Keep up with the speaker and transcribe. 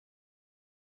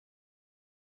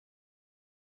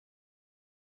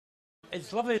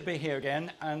It's lovely to be here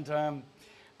again, and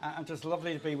just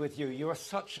lovely to be with you. You are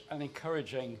such an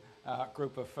encouraging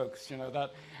group of folks, you know,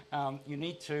 that you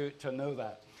need to know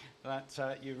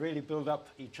that you really build up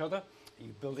each other.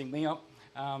 You're building me up.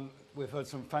 We've heard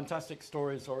some fantastic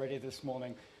stories already this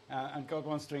morning, and God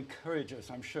wants to encourage us,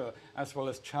 I'm sure, as well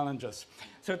as challenge us.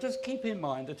 So just keep in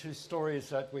mind the two stories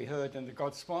that we heard in the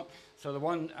God Spot. So the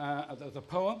one, the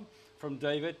poem from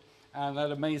David, and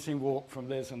that amazing walk from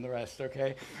Liz and the rest,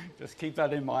 okay? Just keep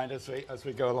that in mind as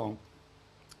we go along.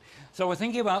 So we're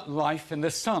thinking about life in the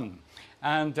sun,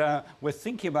 and we're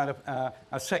thinking about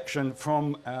a section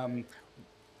from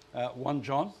 1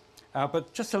 John,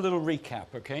 but just a little recap,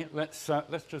 okay? Let's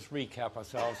just recap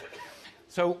ourselves.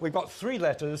 So we've got 3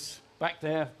 letters back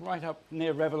there, right up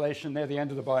near Revelation, near the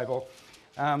end of the Bible.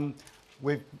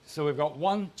 We've got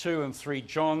 1, 2, and 3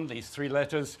 John, these 3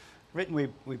 letters, written,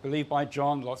 we believe, by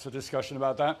John, lots of discussion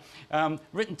about that.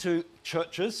 Written to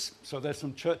churches, so there's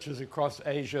some churches across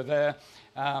Asia there.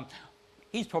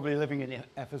 He's probably living in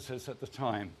Ephesus at the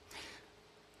time.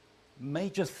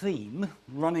 Major theme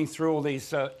running through all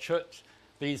these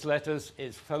these letters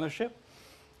is fellowship.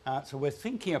 So we're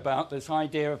thinking about this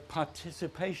idea of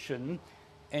participation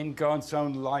in God's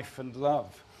own life and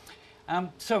love.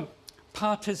 So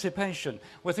participation.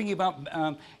 We're thinking about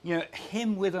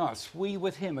Him with us, we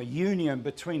with Him, a union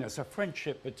between us, a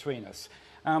friendship between us.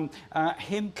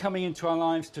 Him coming into our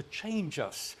lives to change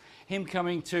us. Him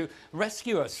coming to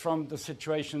rescue us from the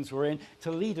situations we're in,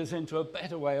 to lead us into a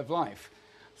better way of life.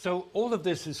 So all of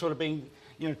this is sort of being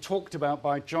talked about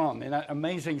by John in that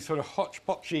amazing sort of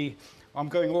hodgepodgey, I'm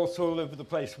going all over the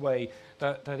place way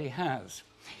that he has.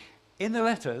 In the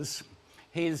letters,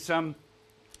 he's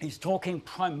talking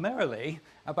primarily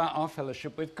about our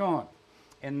fellowship with God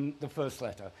in the first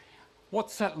letter.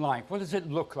 What's that like? What does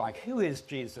it look like? Who is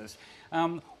Jesus?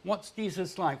 What's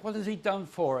Jesus like? What has he done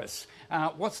for us?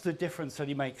 What's the difference that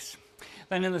he makes?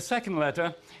 Then in the second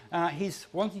letter, he's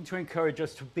wanting to encourage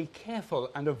us to be careful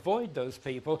and avoid those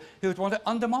people who would want to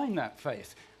undermine that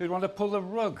faith, who would want to pull the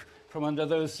rug from under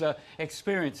those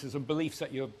experiences and beliefs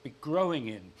that you'll be growing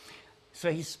in.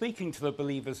 So he's speaking to the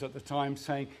believers at the time,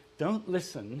 saying, don't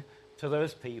listen to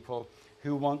those people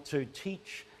who want to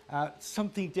teach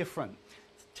something different.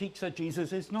 Teach that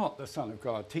Jesus is not the Son of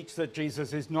God. Teach that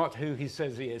Jesus is not who he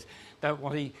says he is. That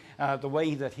the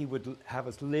way that he would have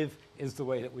us live is the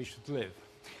way that we should live.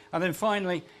 And then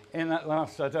finally, in that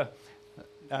last letter,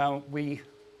 we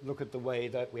look at the way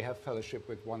that we have fellowship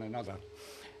with one another.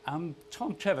 Tom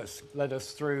Chevis led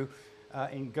us through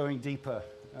in going deeper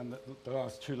in the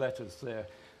last 2 letters there.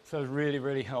 So really,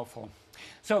 really helpful.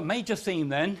 So a major theme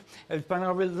then has been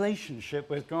our relationship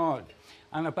with God,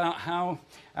 and about how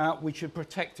we should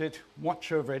protect it,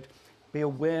 watch over it, be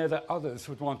aware that others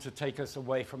would want to take us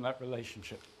away from that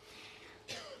relationship.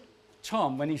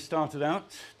 Tom, when he started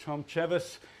out, Tom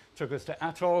Chevis took us to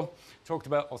Atoll, talked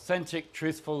about authentic,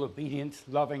 truthful, obedient,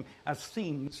 loving as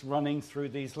themes running through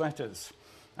these letters.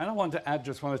 And I want to add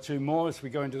just 1 or 2 more as we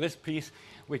go into this piece.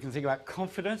 We can think about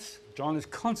confidence. John is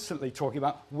constantly talking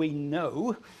about we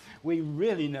know, we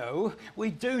really know,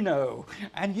 we do know,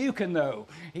 and you can know.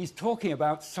 He's talking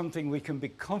about something we can be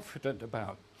confident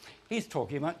about. He's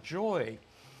talking about joy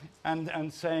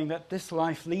and saying that this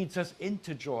life leads us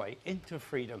into joy, into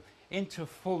freedom, into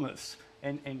fullness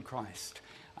in Christ.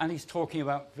 And he's talking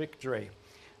about victory.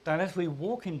 That as we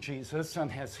walk in Jesus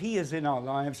and as he is in our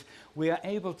lives, we are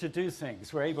able to do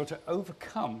things. We're able to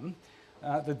overcome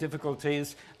the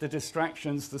difficulties, the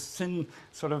distractions, the sin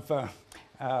sort of,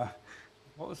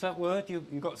 what was that word? You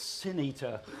got sin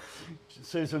eater.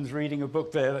 Susan's reading a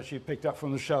book there that she picked up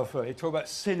from the shelf earlier. Talk about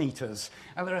sin eaters.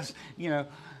 And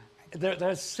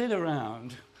there's sin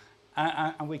around,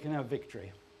 and we can have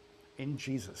victory in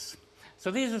Jesus. So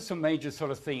these are some major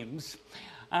sort of themes.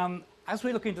 As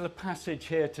we look into the passage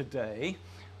here today,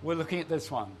 we're looking at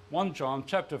this one, 1 John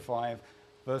chapter 5,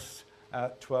 verse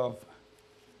 12,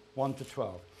 1 to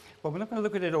 12. But we're not going to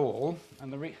look at it all,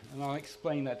 and I'll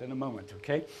explain that in a moment,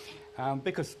 okay?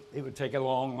 Because it would take a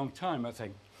long, long time, I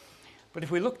think. But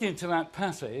if we looked into that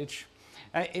passage,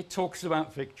 it talks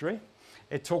about victory.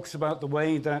 It talks about the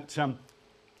way that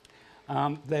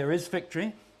there is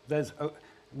victory.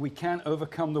 We can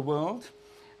overcome the world.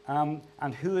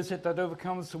 And who is it that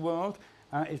overcomes the world?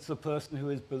 It's the person who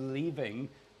is believing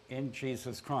in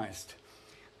Jesus Christ.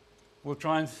 We'll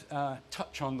try and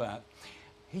touch on that.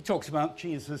 He talks about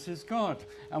Jesus is God.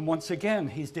 And once again,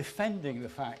 he's defending the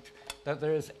fact that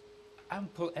there is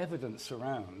ample evidence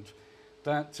around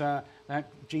that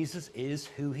Jesus is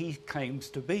who he claims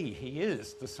to be. He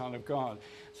is the Son of God.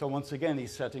 So once again,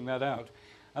 he's setting that out.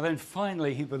 And then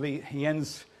finally, he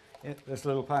ends this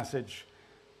little passage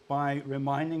by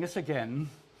reminding us again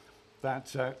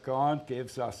that God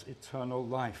gives us eternal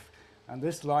life. And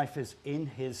this life is in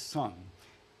his Son.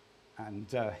 And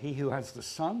he who has the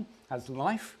Son has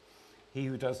life. He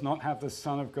who does not have the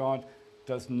Son of God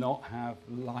does not have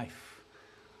life.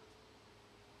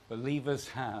 Believers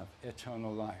have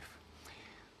eternal life.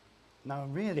 Now,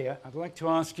 really, I'd like to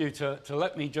ask you to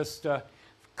let me just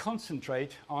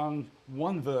concentrate on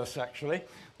one verse, actually,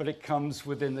 but it comes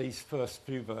within these first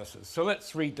few verses. So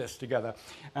let's read this together.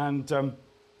 And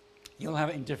you'll have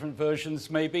it in different versions,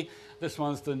 maybe. This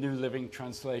one's the New Living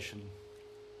Translation.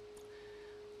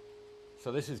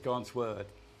 So this is God's word.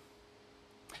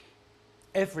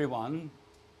 Everyone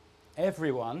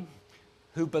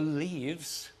who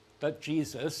believes that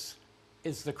Jesus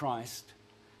is the Christ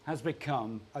has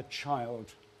become a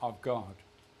child of God.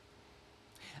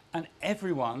 And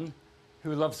everyone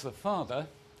who loves the Father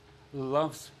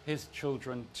loves his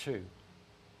children too.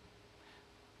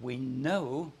 We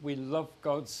know we love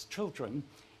God's children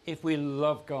if we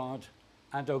love God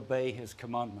and obey his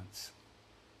commandments.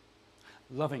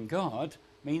 Loving God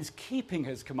means keeping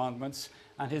his commandments,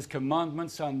 and his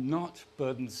commandments are not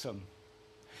burdensome.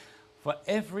 For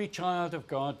every child of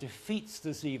God defeats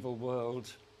this evil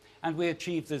world, and we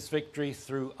achieve this victory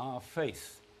through our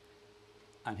faith.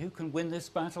 And who can win this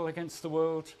battle against the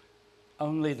world?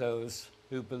 Only those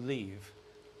who believe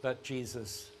that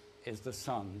Jesus is the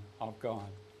Son of God.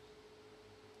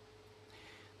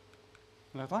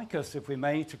 And I'd like us, if we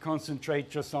may, to concentrate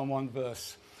just on one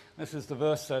verse. This is the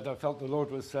verse that I felt the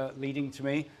Lord was leading to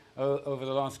me over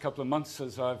the last couple of months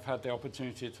as I've had the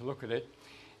opportunity to look at it.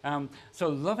 So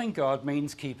loving God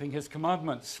means keeping his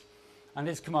commandments, and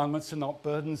his commandments are not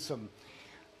burdensome.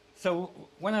 So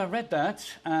when I read that,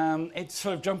 it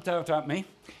sort of jumped out at me,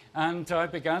 and I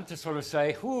began to sort of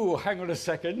say, ooh, hang on a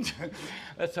second,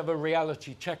 let's have a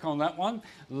reality check on that one.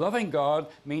 Loving God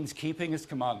means keeping his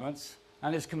commandments,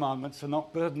 and his commandments are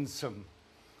not burdensome.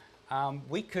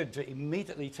 We could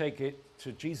immediately take it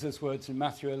to Jesus' words in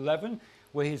Matthew 11,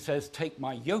 where he says, take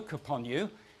my yoke upon you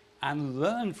and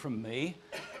learn from me,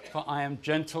 for I am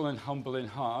gentle and humble in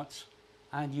heart,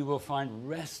 and you will find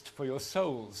rest for your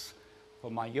souls.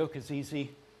 For my yoke is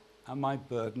easy and my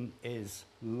burden is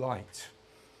light.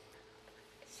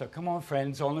 So come on,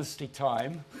 friends, honesty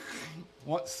time.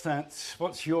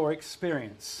 What's your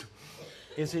experience?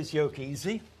 Is his yoke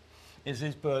easy? Is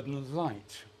his burden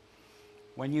light?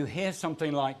 When you hear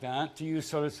something like that, do you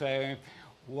sort of say,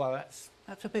 well,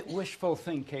 that's a bit wishful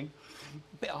thinking,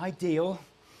 a bit ideal,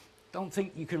 don't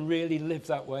think you can really live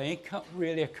that way, can't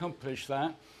really accomplish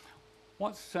that?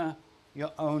 What's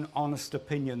your own honest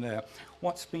opinion there?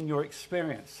 What's been your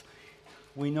experience?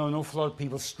 We know an awful lot of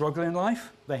people struggle in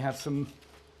life. They have some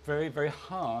very, very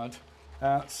hard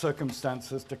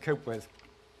circumstances to cope with.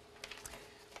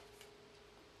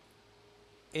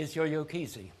 Is your yoke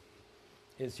easy?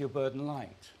 Is your burden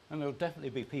light? And there'll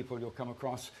definitely be people you'll come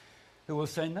across who will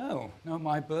say, no,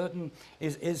 my burden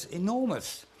is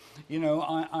enormous. You know,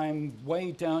 I'm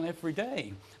weighed down every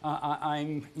day.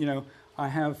 I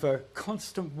have a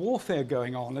constant warfare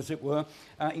going on, as it were,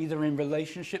 either in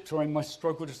relationships or in my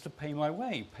struggle just to pay my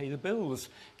way, pay the bills,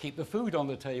 keep the food on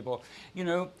the table. You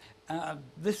know,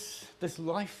 this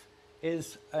life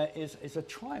is a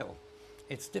trial.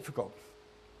 It's difficult.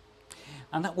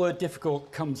 And that word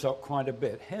difficult comes up quite a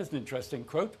bit. Here's an interesting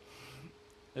quote.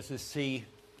 This is C.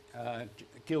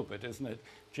 Gilbert, isn't it?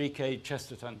 G.K.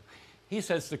 Chesterton. He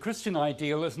says, the Christian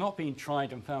ideal has not been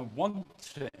tried and found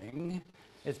wanting.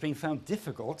 It's been found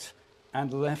difficult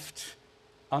and left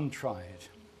untried.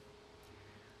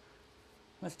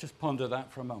 Let's just ponder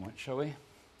that for a moment, shall we?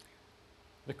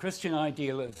 The Christian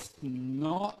ideal has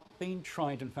not been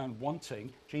tried and found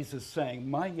wanting. Jesus saying,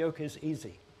 my yoke is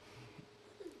easy.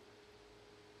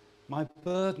 My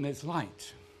burden is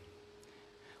light.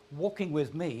 Walking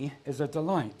with me is a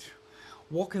delight.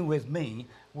 Walking with me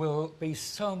will be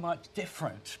so much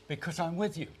different because I'm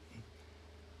with you.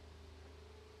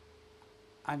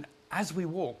 And as we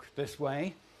walk this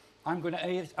way, I'm going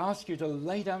to ask you to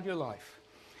lay down your life.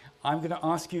 I'm going to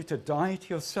ask you to die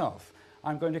to yourself.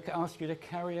 I'm going to ask you to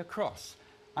carry a cross.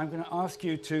 I'm going to ask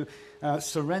you to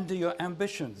surrender your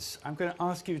ambitions. I'm going to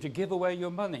ask you to give away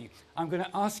your money. I'm going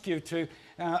to ask you to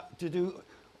do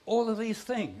all of these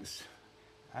things.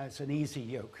 It's an easy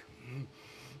yoke.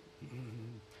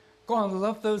 Go on,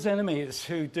 love those enemies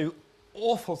who do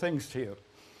awful things to you.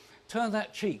 Turn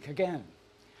that cheek again.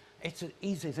 It's an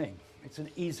easy thing. It's an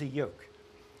easy yoke.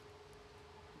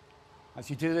 As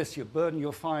you do this, your burden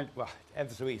you'll find, well,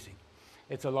 ever so easy.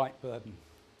 It's a light burden.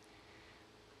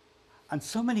 And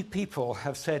so many people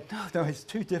have said, no, it's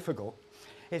too difficult.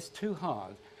 It's too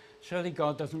hard. Surely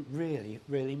God doesn't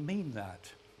really mean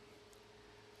that.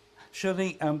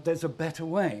 Surely there's a better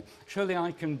way. Surely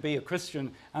I can be a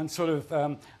Christian and sort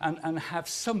of and have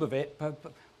some of it,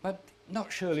 but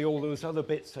not surely all those other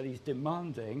bits that he's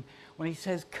demanding. When he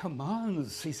says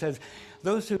commands, he says,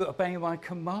 those who obey my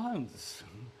commands,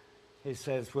 he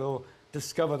says, will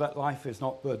discover that life is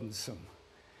not burdensome.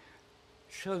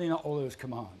 Surely not all those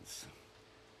commands.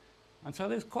 And so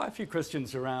there's quite a few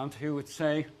Christians around who would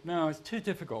say, no, it's too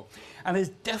difficult. And there's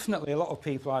definitely a lot of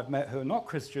people I've met who are not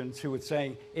Christians who would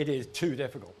say it is too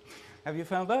difficult. Have you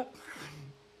found that?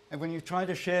 And when you try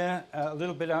to share a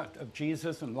little bit out of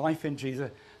Jesus and life in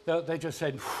Jesus, they just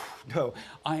said, no,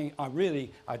 I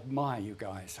really admire you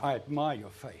guys. I admire your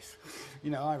faith.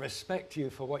 You know, I respect you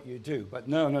for what you do. But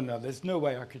no, there's no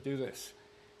way I could do this.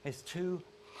 It's too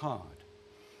hard.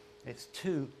 It's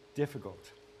too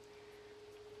difficult.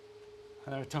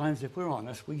 And there are times, if we're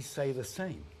honest, we say the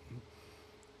same.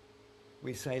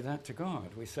 We say that to God.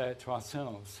 We say it to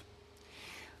ourselves.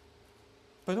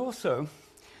 But also,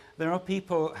 there are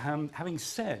people, having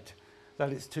said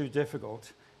that it's too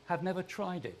difficult, have never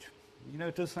tried it. You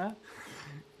notice that?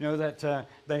 You know, that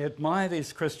they admire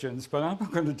these Christians, but I'm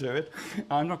not going to do it.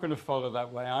 I'm not going to follow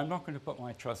that way. I'm not going to put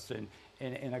my trust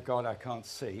in a God I can't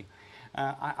see.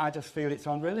 I just feel it's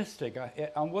unrealistic,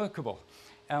 unworkable.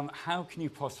 How can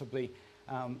you possibly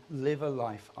live a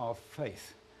life of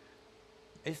faith?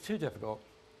 It's too difficult.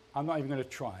 I'm not even going to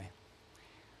try.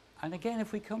 And again,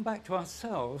 if we come back to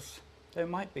ourselves, there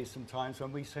might be some times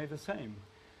when we say the same.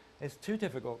 It's too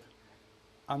difficult.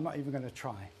 I'm not even going to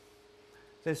try.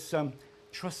 There's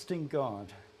trusting God.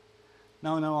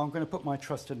 No, I'm going to put my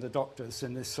trust in the doctors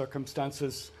in these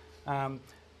circumstances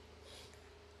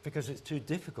because it's too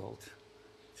difficult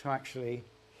to actually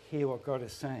hear what God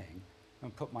is saying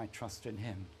and put my trust in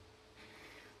him.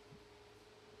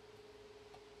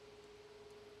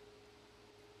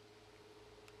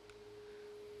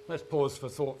 Let's pause for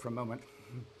thought for a moment.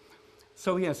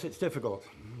 So yes, it's difficult.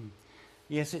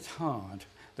 Yes, it's hard.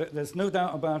 There's no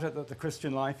doubt about it that the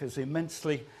Christian life is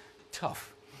immensely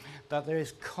tough, that there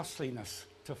is costliness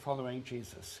to following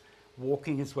Jesus,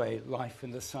 walking his way, life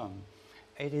in the Son.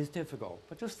 It is difficult.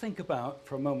 But just think about,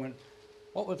 for a moment,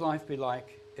 what would life be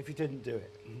like if you didn't do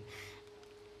it?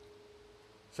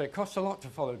 So it costs a lot to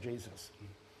follow Jesus,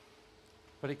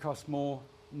 but it costs more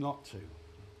not to.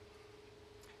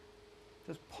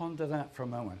 Just ponder that for a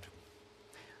moment.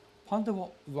 Ponder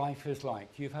what life is like.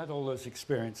 You've had all those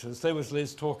experiences. There was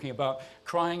Liz talking about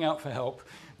crying out for help.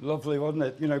 Lovely, wasn't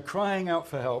it? You know, crying out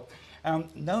for help,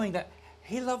 knowing that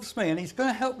he loves me and he's going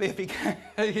to help me if he can.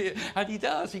 And he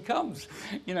does. He comes.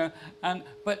 You know.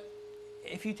 But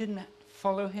if you didn't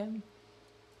follow him,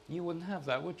 you wouldn't have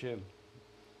that, would you?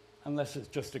 Unless it's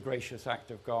just a gracious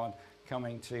act of God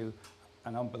coming to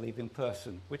an unbelieving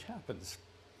person, which happens.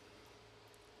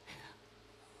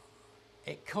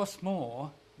 It costs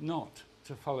more not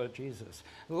to follow Jesus.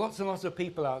 Lots and lots of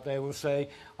people out there will say,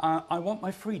 I want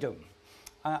my freedom.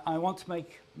 I want to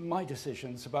make my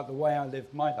decisions about the way I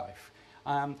live my life.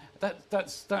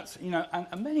 That's you know,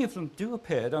 and many of them do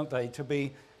appear, don't they, to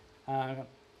be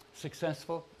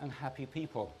successful and happy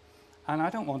people. And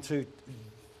I don't want to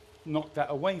knock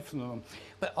that away from them.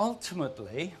 But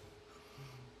ultimately,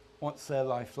 what's their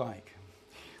life like?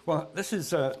 Well, this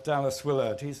is Dallas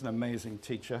Willard. He's an amazing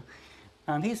teacher.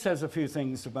 And he says a few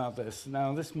things about this.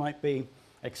 Now, this might be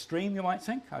extreme, you might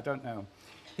think. I don't know.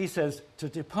 He says, to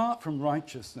depart from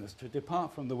righteousness, to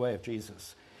depart from the way of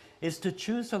Jesus, is to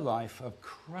choose a life of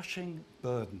crushing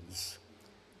burdens,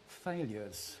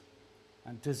 failures,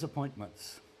 and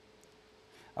disappointments.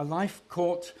 A life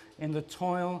caught in the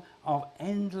toil of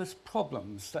endless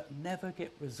problems that never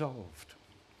get resolved.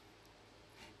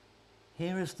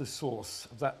 Here is the source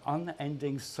of that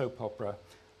unending soap opera,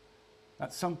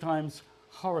 that sometimes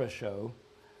horror show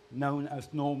known as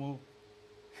normal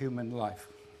human life.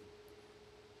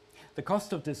 The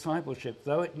cost of discipleship,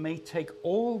 though it may take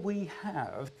all we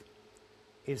have,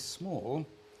 is small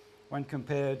when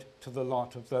compared to the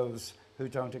lot of those who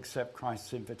don't accept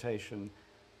Christ's invitation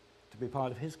to be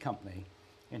part of his company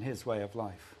in his way of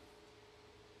life.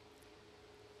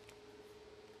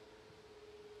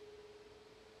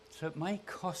 So it may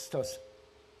cost us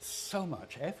so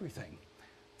much, everything,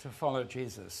 to follow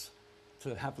Jesus,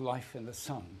 to have life in the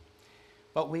Son.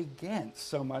 But we get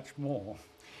so much more.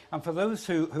 And for those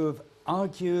who have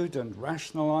argued and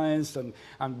rationalized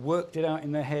and worked it out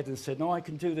in their head and said, no, I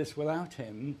can do this without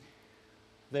him,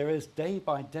 there is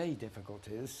day-by-day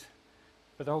difficulties,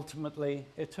 but ultimately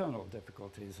eternal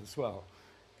difficulties as well,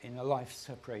 in a life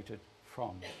separated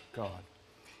from God.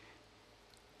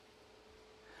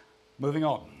 Moving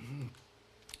on.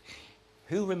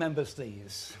 Who remembers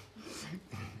these?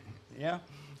 Yeah,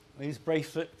 these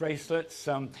bracelets.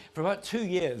 For about 2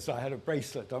 years, I had a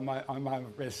bracelet on my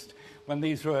wrist when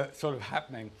these were sort of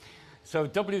happening. So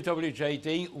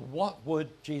WWJD, what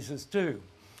would Jesus do?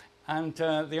 And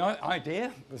the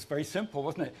idea was very simple,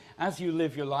 wasn't it? As you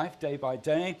live your life day by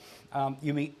day,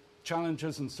 you meet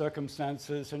challenges and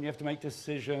circumstances, and you have to make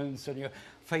decisions, and you're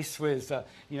faced with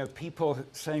people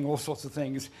saying all sorts of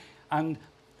things. And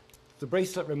the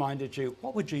bracelet reminded you,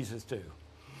 what would Jesus do?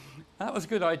 And that was a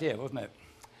good idea, wasn't it?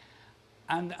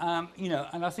 And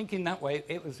and I think in that way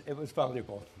it was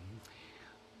valuable.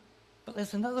 But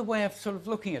there's another way of sort of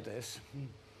looking at this,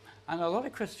 and a lot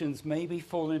of Christians maybe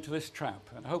fall into this trap,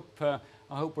 and I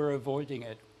hope we're avoiding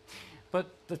it. But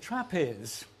the trap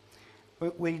is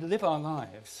we live our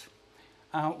lives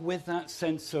with that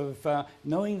sense of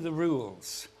knowing the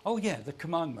rules. Oh yeah, the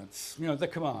commandments, the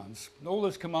commands, all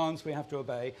those commands we have to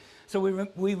obey. So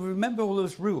we remember all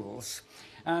those rules,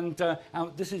 and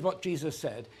this is what Jesus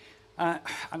said. And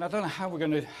I don't know how we're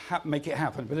going to make it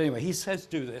happen, but anyway, he says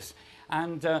do this.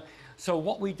 And so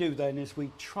what we do then is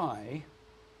we try,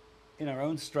 in our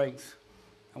own strength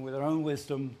and with our own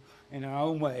wisdom, in our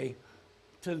own way,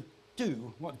 to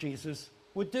do what Jesus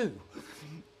would do.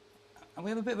 And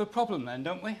we have a bit of a problem then,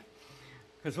 don't we?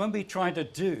 Because when we try to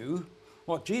do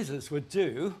what Jesus would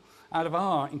do out of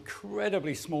our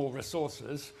incredibly small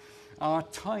resources, our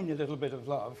tiny little bit of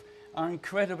love, our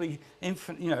incredibly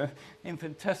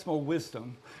infinitesimal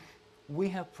wisdom, we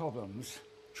have problems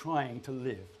trying to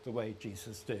live the way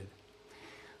Jesus did.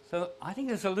 So I think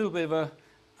there's a little bit of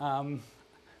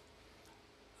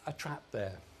a trap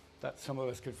there that some of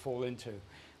us could fall into,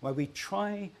 where we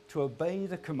try to obey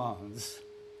the commands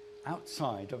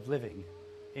outside of living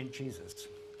in Jesus.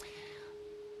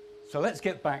 So let's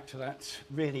get back to that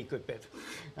really good bit,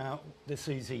 this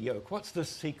easy yoke. What's the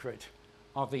secret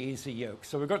of the easy yoke?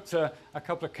 So we've got a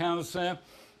couple of cows there.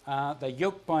 They're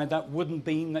yoked by that wooden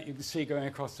beam that you can see going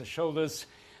across the shoulders.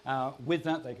 With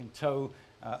that, they can tow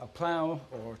a plough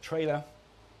or a trailer.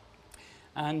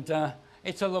 And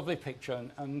it's a lovely picture,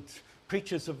 and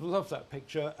preachers have loved that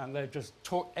picture, and they've just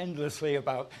talked endlessly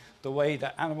about the way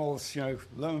that animals,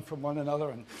 learn from one another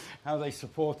and how they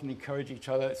support and encourage each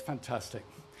other. It's fantastic.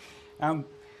 Well,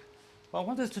 I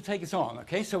want us to take us on,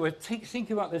 okay? So we're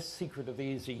thinking about this secret of the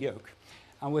easy yoke,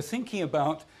 and we're thinking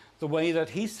about the way that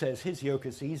he says his yoke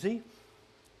is easy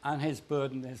and his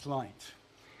burden is light.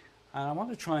 And I want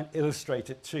to try and illustrate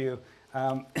it to you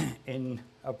in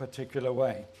a particular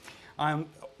way.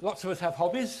 Lots of us have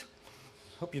hobbies.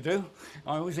 Hope you do.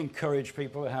 I always encourage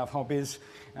people to have hobbies.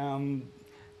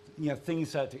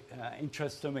 Things that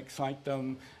interest them, excite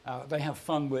them, they have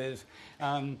fun with.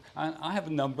 And I have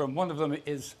a number, and one of them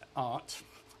is art.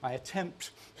 I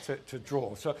attempt to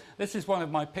draw. So this is one of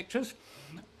my pictures,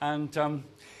 and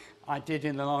I did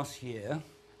in the last year.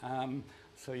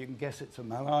 So you can guess it's a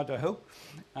mallard, I hope.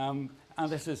 And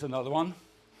this is another one.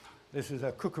 This is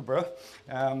a kookaburra,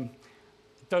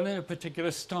 done in a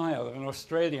particular style of an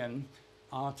Australian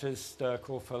artist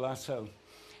called Falasso.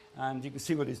 And you can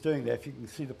see what he's doing there if you can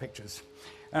see the pictures.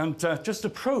 And just to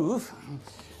prove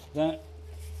that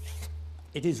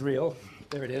it is real,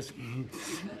 there it is.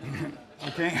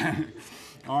 Okay,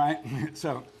 all right.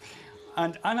 So,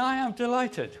 and I am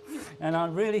delighted, and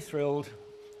I'm really thrilled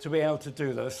to be able to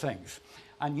do those things.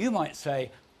 And you might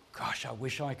say, gosh, I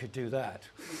wish I could do that.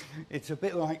 It's a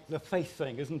bit like the faith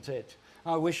thing, isn't it?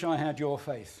 I wish I had your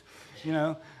faith,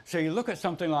 So you look at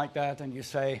something like that and you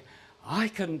say, I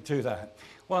couldn't do that.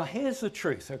 Well, here's the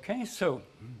truth, okay? So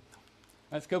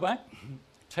let's go back.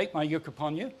 Take my yoke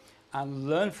upon you and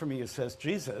learn from me, says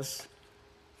Jesus,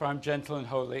 for I'm gentle and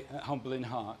humble in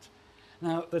heart.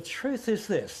 Now, the truth is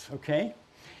this, okay?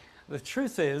 The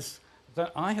truth is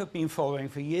that I have been following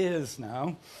for years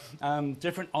now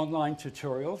different online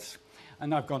tutorials,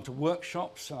 and I've gone to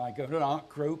workshops, and I go to an art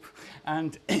group,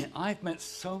 and I've met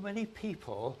so many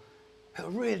people who are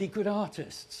really good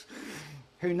artists,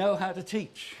 who know how to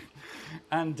teach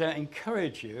and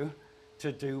encourage you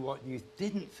to do what you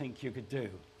didn't think you could do.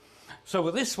 So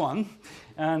with this one,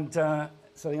 and so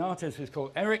the artist is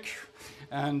called Eric,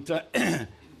 and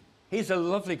he's a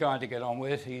lovely guy to get on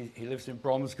with. He lives in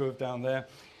Bromsgrove down there.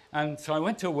 And so I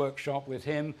went to a workshop with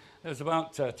him. There was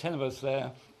about 10 of us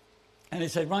there. And he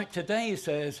said, right, today, he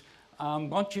says, I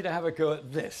want you to have a go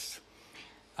at this.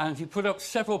 And he put up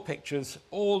several pictures,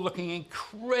 all looking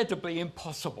incredibly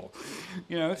impossible.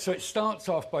 So it starts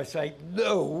off by saying,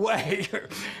 no way,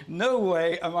 no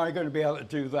way am I going to be able to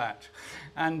do that.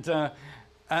 And,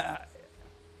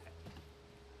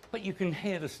 but you can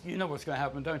hear this, you know what's going to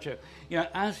happen, don't you?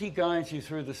 As he guides you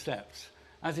through the steps,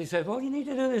 as he said, well, you need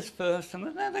to do this first,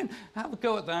 and then have a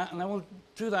go at that, and then we'll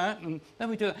do that, and then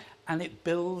we do that. And it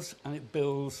builds, and it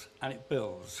builds, and it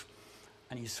builds.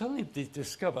 And you suddenly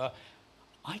discover,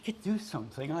 I could do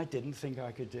something I didn't think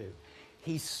I could do.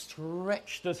 He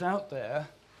stretched us out there,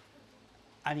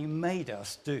 and he made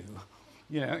us do,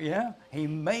 he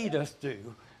made us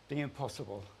do the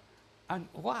impossible. And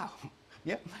wow,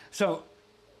 yeah. So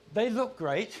they look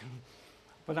great,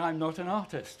 but I'm not an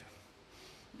artist.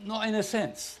 Not in a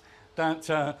sense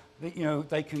that,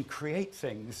 they can create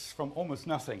things from almost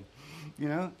nothing.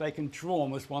 They can draw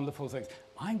almost wonderful things.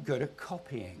 I'm good at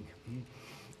copying.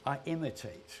 I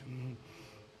imitate.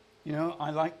 I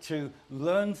like to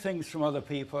learn things from other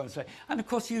people and say, and of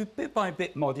course you bit by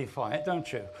bit modify it,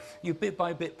 don't you? You bit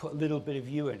by bit put a little bit of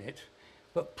you in it,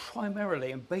 but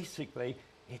primarily and basically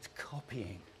it's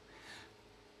copying.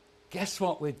 Guess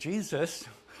what, with Jesus,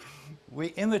 we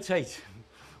imitate,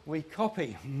 we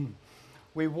copy,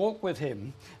 we walk with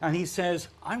him, and he says,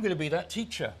 I'm going to be that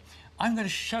teacher. I'm going to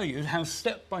show you how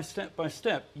step by step by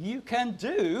step you can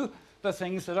do the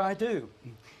things that I do.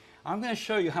 I'm going to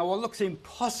show you how what looks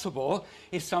impossible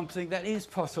is something that is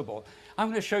possible. I'm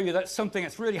going to show you that something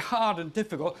that's really hard and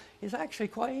difficult is actually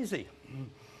quite easy.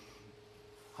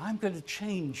 I'm going to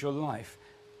change your life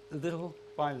little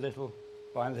by little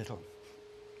by little.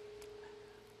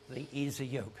 The easy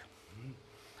yoke.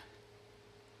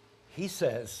 He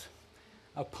says,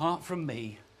 apart from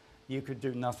me, you could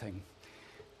do nothing.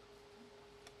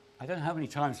 I don't know how many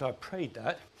times I've prayed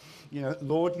that.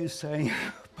 Lord, you say,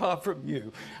 apart from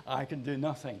you, I can do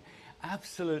nothing.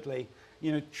 Absolutely,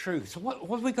 true. So what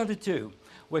have we got to do?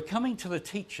 We're coming to the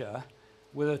teacher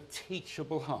with a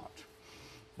teachable heart.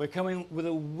 We're coming with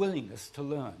a willingness to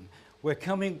learn. We're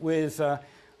coming with,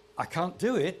 I can't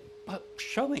do it, but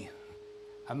show me,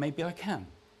 and maybe I can.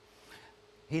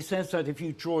 He says that if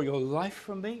you draw your life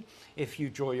from me, if you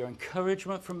draw your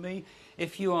encouragement from me,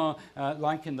 if you are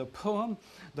like in the poem,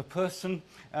 the person,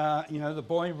 the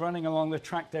boy running along the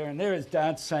track there, and there is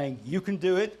Dad saying, you can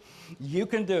do it, you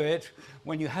can do it.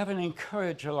 When you have an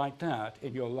encourager like that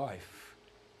in your life,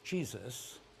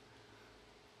 Jesus,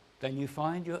 then you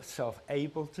find yourself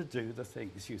able to do the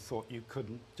things you thought you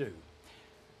couldn't do.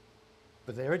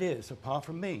 But there it is, apart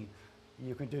from me,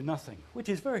 you can do nothing, which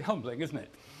is very humbling, isn't it?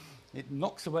 It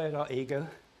knocks away at our ego,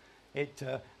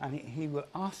 and he will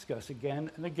ask us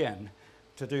again and again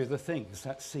to do the things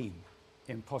that seem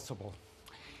impossible.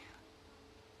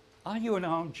 Are you an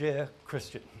armchair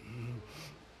Christian?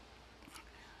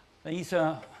 These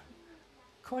are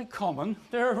quite common.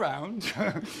 They're around,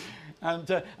 and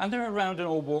they're around in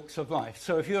all walks of life.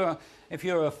 So if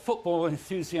you're a football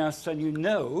enthusiast, and you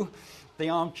know the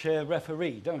armchair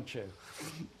referee, don't you?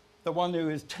 The one who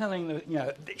is telling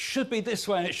it should be this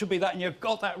way and it should be that, and you've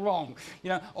got that wrong.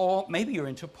 Or maybe you're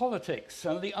into politics.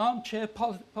 So the armchair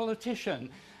politician,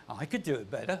 I could do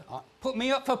it better. Put me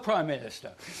up for Prime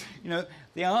Minister.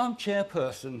 The armchair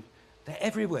person, they're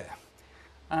everywhere.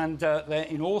 And they're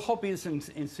in all hobbies and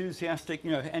enthusiastic,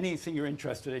 anything you're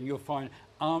interested in, you'll find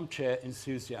armchair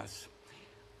enthusiasts.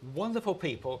 Wonderful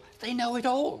people, they know it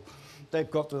all. They've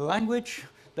got the language,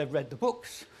 they've read the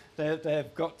books, they've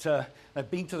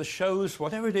been to the shows,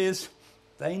 whatever it is,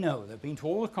 they know. They've been to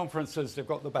all the conferences, they've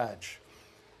got the badge.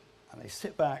 And they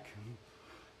sit back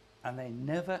and they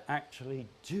never actually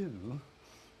do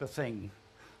the thing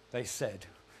they said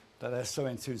that they're so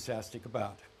enthusiastic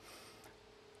about.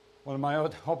 One of my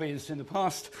odd hobbies in the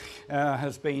past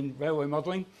has been railway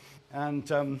modelling,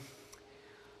 and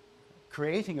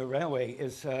creating a railway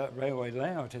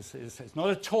layout is not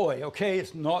a toy, okay?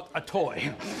 It's not a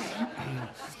toy.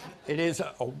 It is,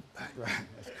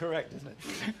 that's correct, isn't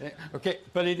it? Okay,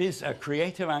 but it is a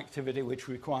creative activity which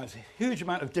requires a huge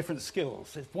amount of different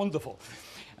skills. It's wonderful.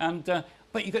 And,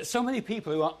 but you get so many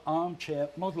people who are armchair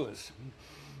modelers.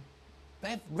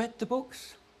 They've read the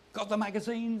books, got the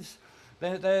magazines,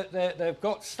 they've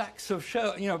got stacks of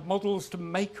models to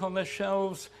make on their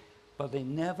shelves, but they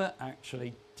never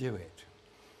actually do it.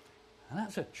 And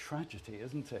that's a tragedy,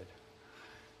 isn't it?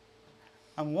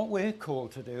 And what we're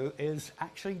called to do is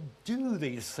actually do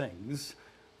these things,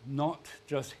 not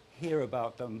just hear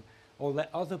about them or let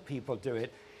other people do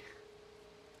it.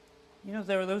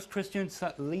 There are those Christians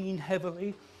that lean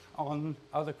heavily on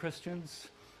other Christians.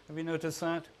 Have you noticed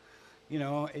that?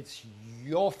 It's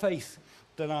your faith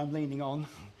that I'm leaning on,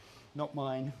 not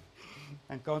mine.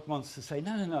 And God wants to say,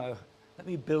 no, let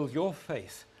me build your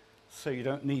faith so you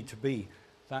don't need to be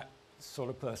that sort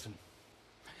of person.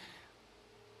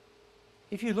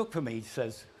 If you look for me,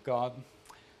 says God,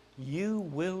 you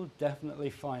will definitely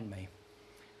find me.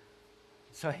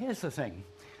 So here's the thing.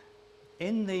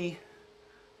 In the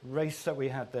race that we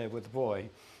had there with the boy,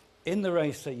 in the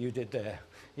race that you did there,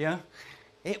 yeah,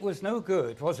 it was no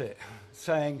good, was it,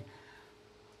 saying,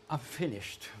 I'm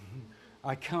finished.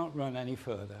 I can't run any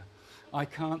further. I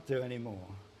can't do any more.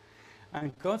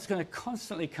 And God's going to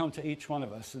constantly come to each one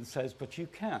of us and says, but you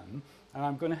can, and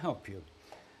I'm going to help you.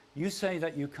 You say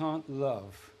that you can't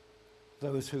love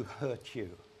those who hurt you.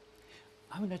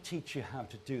 I'm going to teach you how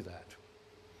to do that.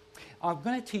 I'm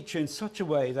going to teach you in such a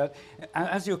way that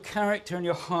as your character and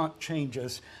your heart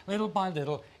changes, little by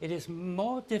little, it is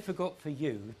more difficult for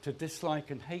you to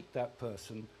dislike and hate that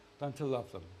person than to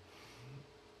love them.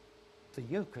 The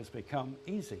yoke has become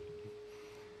easy.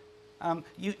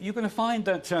 You're going to find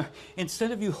that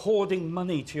instead of you hoarding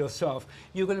money to yourself,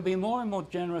 you're going to be more and more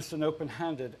generous and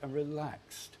open-handed and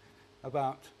relaxed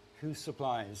about who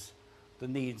supplies the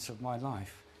needs of my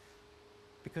life,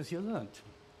 because you learnt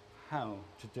how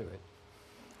to do it.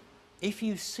 If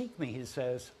you seek me, he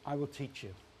says, I will teach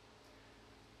you.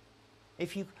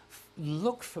 If you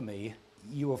look for me,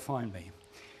 you will find me.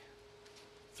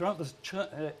 Throughout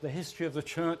the history of the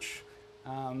church,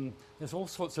 there's all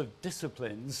sorts of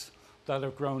disciplines that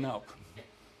have grown up.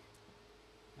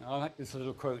 I like this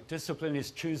little quote: discipline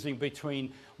is choosing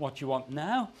between what you want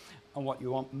now and what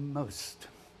you want most.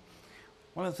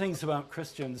 One of the things about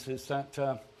Christians is that,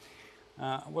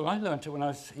 well, I learned it when I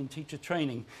was in teacher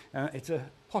training. It's a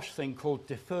posh thing called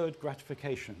deferred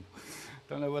gratification.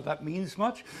 Don't know what that means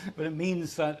much, but it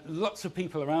means that lots of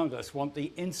people around us want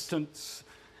the instant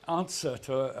answer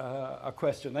to a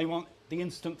question. They want the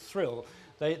instant thrill.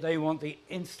 They want the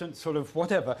instant sort of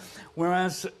whatever.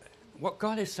 Whereas what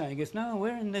God is saying is, no,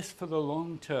 we're in this for the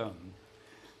long term.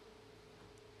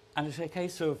 And it's a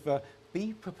case of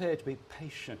be prepared to be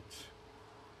patient.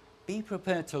 Be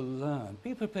prepared to learn.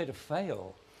 Be prepared to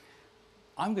fail.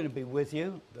 I'm going to be with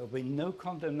you. There'll be no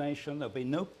condemnation. There'll be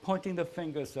no pointing the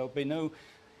fingers. There'll be no,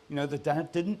 you know, the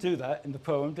dad didn't do that in the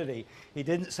poem, did he? He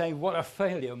didn't say, what a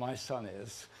failure my son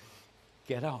is.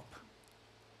 Get up.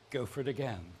 Go for it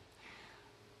again.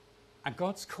 And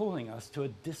God's calling us to a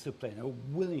discipline, a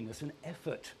willingness, an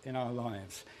effort in our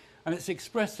lives. And it's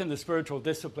expressed in the spiritual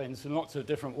disciplines in lots of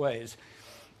different ways.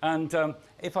 And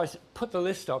if I put the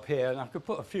list up here, and I could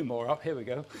put a few more up, here we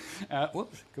go.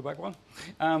 Whoops, go back one.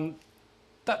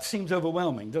 That seems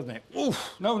overwhelming, doesn't it?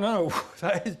 Oof, no,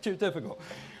 that is too difficult.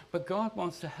 But God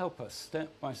wants to help us step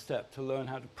by step to learn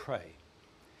how to pray.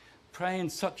 Pray in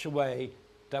such a way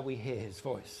that we hear his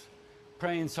voice.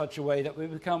 Pray in such a way that we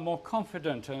become more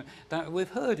confident and that we've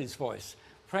heard his voice.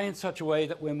 Pray in such a way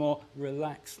that we're more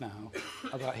relaxed now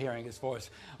about hearing his voice.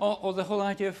 Or the whole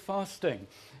idea of fasting.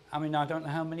 I mean, I don't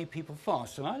know how many people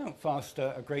fast, and I don't fast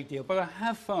a great deal, but I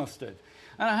have fasted.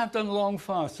 And I have done long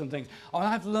fasts and things. And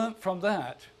I've learnt from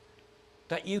that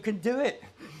you can do it.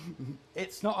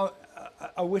 It's not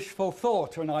a wishful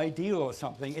thought or an ideal or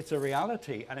something. It's a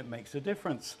reality, and it makes a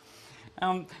difference.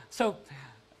 So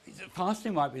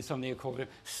fasting might be something you call it.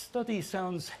 Study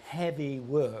sounds heavy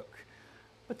work,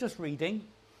 but just reading,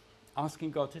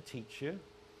 asking God to teach you,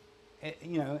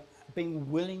 you know,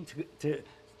 being willing to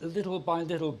little by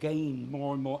little gain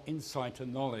more and more insight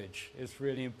and knowledge is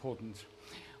really important.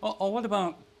 Or what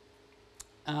about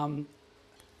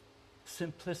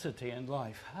simplicity in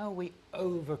life? How we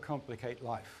overcomplicate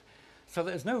life so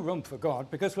there's no room for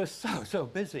God because we're so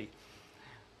busy.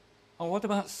 Or what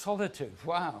about solitude?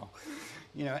 Wow,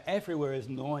 you know, everywhere is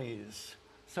noise.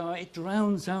 So it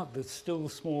drowns out the still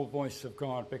small voice of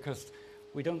God because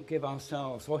we don't give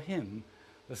ourselves or him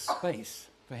the space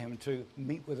for him to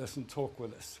meet with us and talk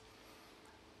with us.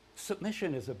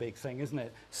 Submission is a big thing, isn't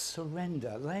it?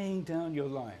 Surrender, laying down your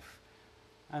life.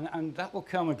 And that will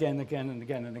come again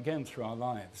and again through our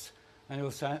lives. And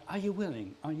he'll say, are you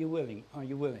willing? Are you willing? Are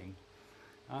you willing?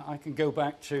 I can go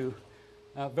back to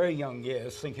very young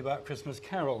years thinking about Christmas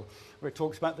Carol, where it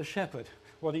talks about the shepherd.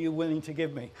 What are you willing to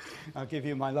give me? I'll give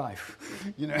you my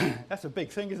life. You know, that's a big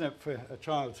thing, isn't it, for a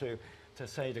child to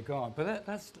say to God. But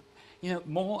that's, you know,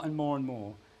 more and more and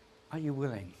more. Are you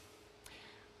willing?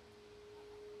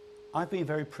 I've been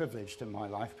very privileged in my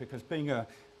life because being an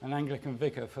Anglican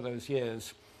vicar for those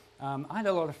years, I had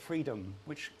a lot of freedom,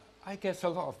 which I guess a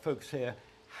lot of folks here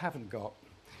haven't got.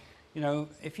 You know,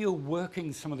 if you're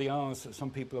working some of the hours that some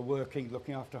people are working,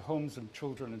 looking after homes and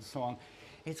children and so on,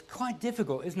 it's quite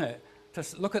difficult, isn't it, to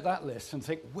look at that list and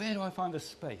think, where do I find a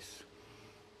space?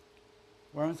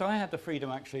 Whereas I had the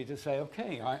freedom actually to say,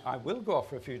 okay, I will go off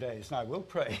for a few days and I will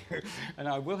pray and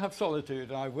I will have solitude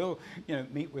and I will, you know,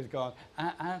 meet with God.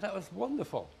 And that was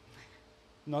wonderful.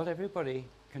 Not everybody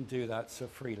can do that so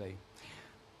freely.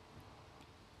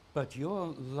 But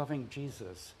your loving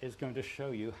Jesus is going to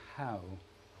show you how.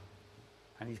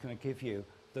 And he's going to give you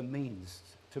the means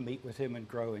to meet with him and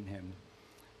grow in him.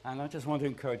 And I just want to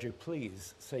encourage you,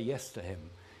 please say yes to him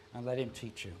and let him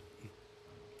teach you.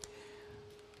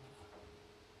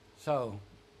 So,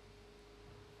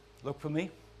 look for me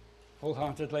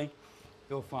wholeheartedly,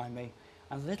 you'll find me,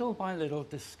 and little by little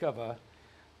discover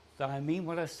that I mean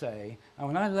what I say. And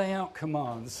when I lay out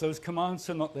commands, those commands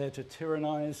are not there to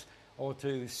tyrannize or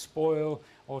to spoil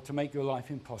or to make your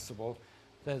life impossible.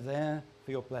 They're there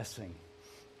for your blessing.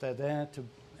 They're there to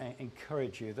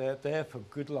encourage you. They're there for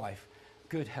good life,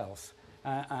 good health,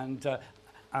 and a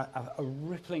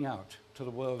rippling out to the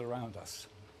world around us.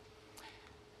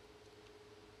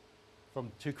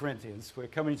 From 2 Corinthians, we're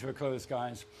coming to a close,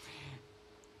 guys.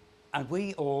 And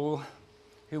we all,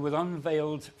 who with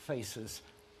unveiled faces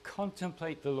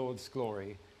contemplate the Lord's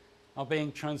glory, are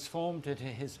being transformed into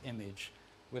his image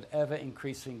with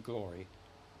ever-increasing glory,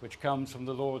 which comes from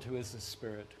the Lord who is the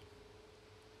Spirit.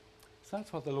 So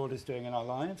that's what the Lord is doing in our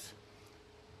lives.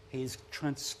 He's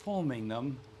transforming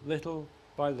them little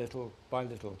by little by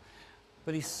little.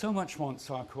 But he so much wants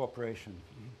our cooperation.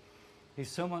 He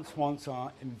so much wants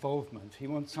our involvement. He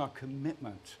wants our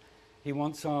commitment. He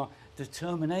wants our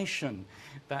determination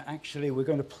that actually we're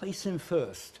going to place him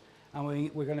first, and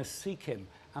we're going to seek him,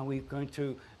 and we're going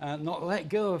to not let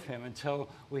go of him until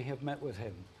we have met with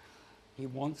him. He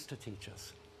wants to teach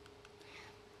us.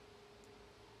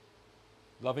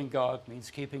 Loving God means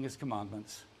keeping his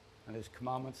commandments, and his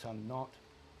commandments are not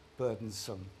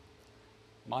burdensome.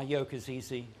 My yoke is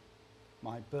easy,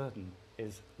 my burden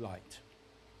is light.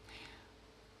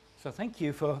 So thank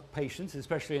you for patience,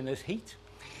 especially in this heat.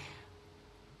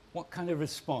 What kind of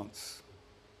response?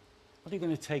 What are you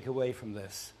going to take away from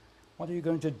this? What are you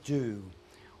going to do?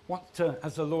 What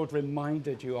has the Lord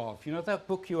reminded you of? You know, that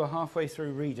book you were halfway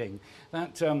through reading,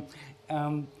 that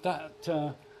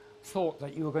thought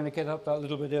that you were going to get up that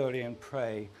little bit early and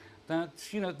pray, that,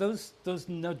 you know, those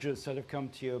nudges that have come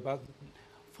to you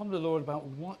from the Lord about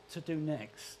what to do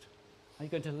next. Are you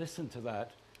going to listen to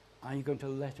that? Are you going to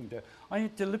let him do it? Are you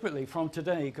deliberately from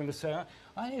today going to say,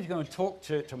 I need to go and talk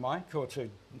to Mike or to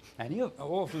any of,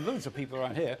 or loads of people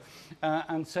around here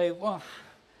and say, well,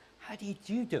 how did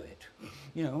you do it?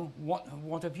 You know,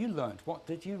 what have you learned? What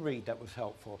did you read that was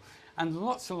helpful? And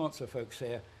lots of folks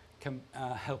here can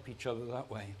help each other that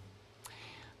way.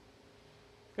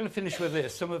 I'm going to finish with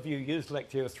this. Some of you used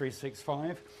Lectio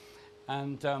 365,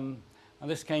 and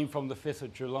this came from the 5th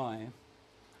of July,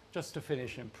 just to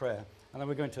finish in prayer. And then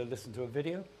we're going to listen to a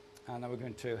video, and then we're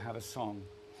going to have a song.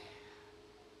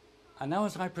 And now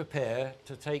as I prepare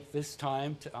to take this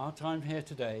time, our time here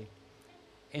today,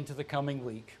 into the coming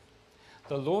week,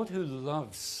 the Lord who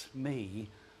loves me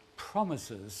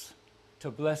promises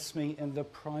to bless me in the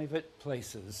private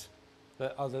places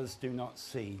that others do not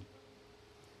see.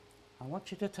 I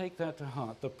want you to take that to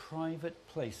heart, the private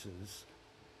places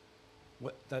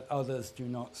that others do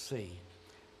not see.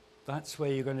 That's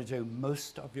where you're going to do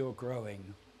most of your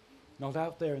growing. Not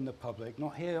out there in the public,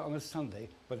 not here on a Sunday,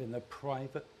 but in the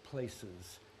private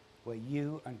places where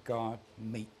you and God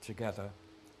meet together.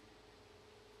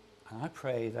 And I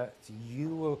pray that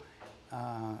you will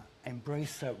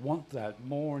embrace that, want that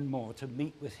more and more, to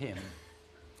meet with him.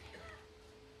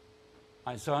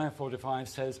 Isaiah 45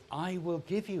 says, I will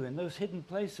give you in those hidden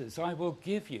places, I will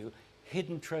give you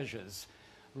hidden treasures,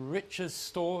 riches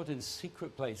stored in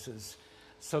secret places,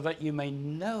 so that you may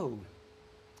know,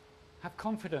 have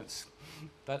confidence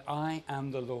that I am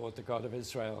the Lord, the God of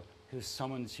Israel, who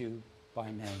summons you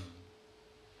by name.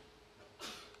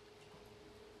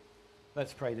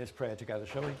 Let's pray this prayer together,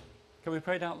 shall we? Can we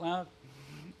pray it out loud?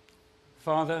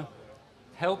 Father,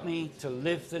 help me to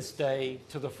live this day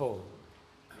to the full,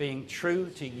 being true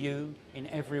to you in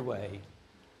every way.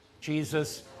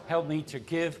 Jesus, help me to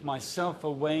give myself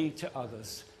away to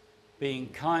others, being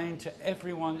kind to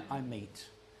everyone I meet.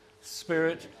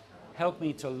 Spirit, help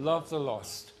me to love the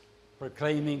lost,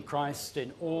 proclaiming Christ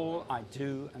in all I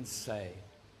do and say.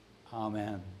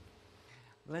 Amen.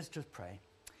 Let's just pray.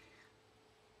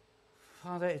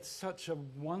 Father, it's such a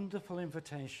wonderful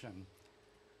invitation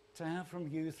to have from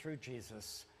you through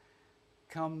Jesus.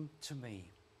 Come to me.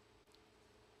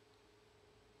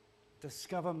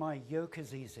 Discover my yoke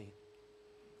is easy.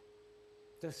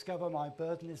 Discover my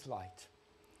burden is light.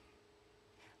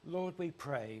 Lord, we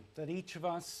pray that each of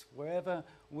us, wherever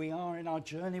we are in our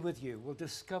journey with you, will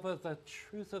discover the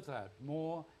truth of that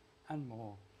more and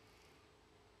more.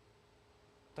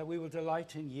 That we will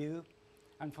delight in you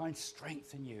and find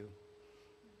strength in you.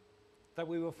 That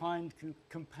we will find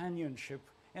companionship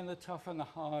in the tough and the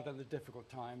hard and the difficult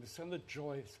times and the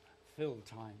joy-filled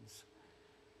times.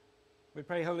 We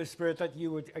pray, Holy Spirit, that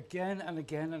you would again and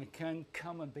again and again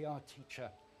come and be our teacher.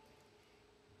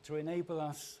 to enable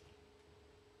us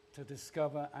to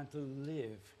discover and to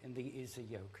live in the easy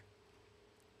yoke.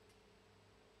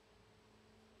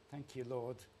 Thank you,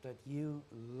 Lord, that you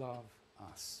love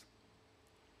us.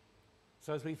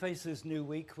 So as we face this new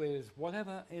week with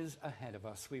whatever is ahead of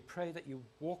us, we pray that you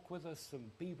walk with us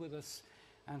and be with us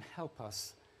and help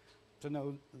us to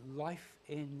know life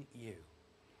in you.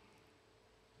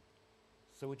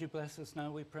 So would you bless us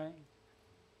now, we pray?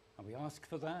 And we ask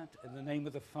for that in the name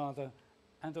of the Father,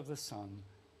 and of the Son,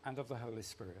 and of the Holy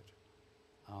Spirit.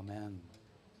 Amen.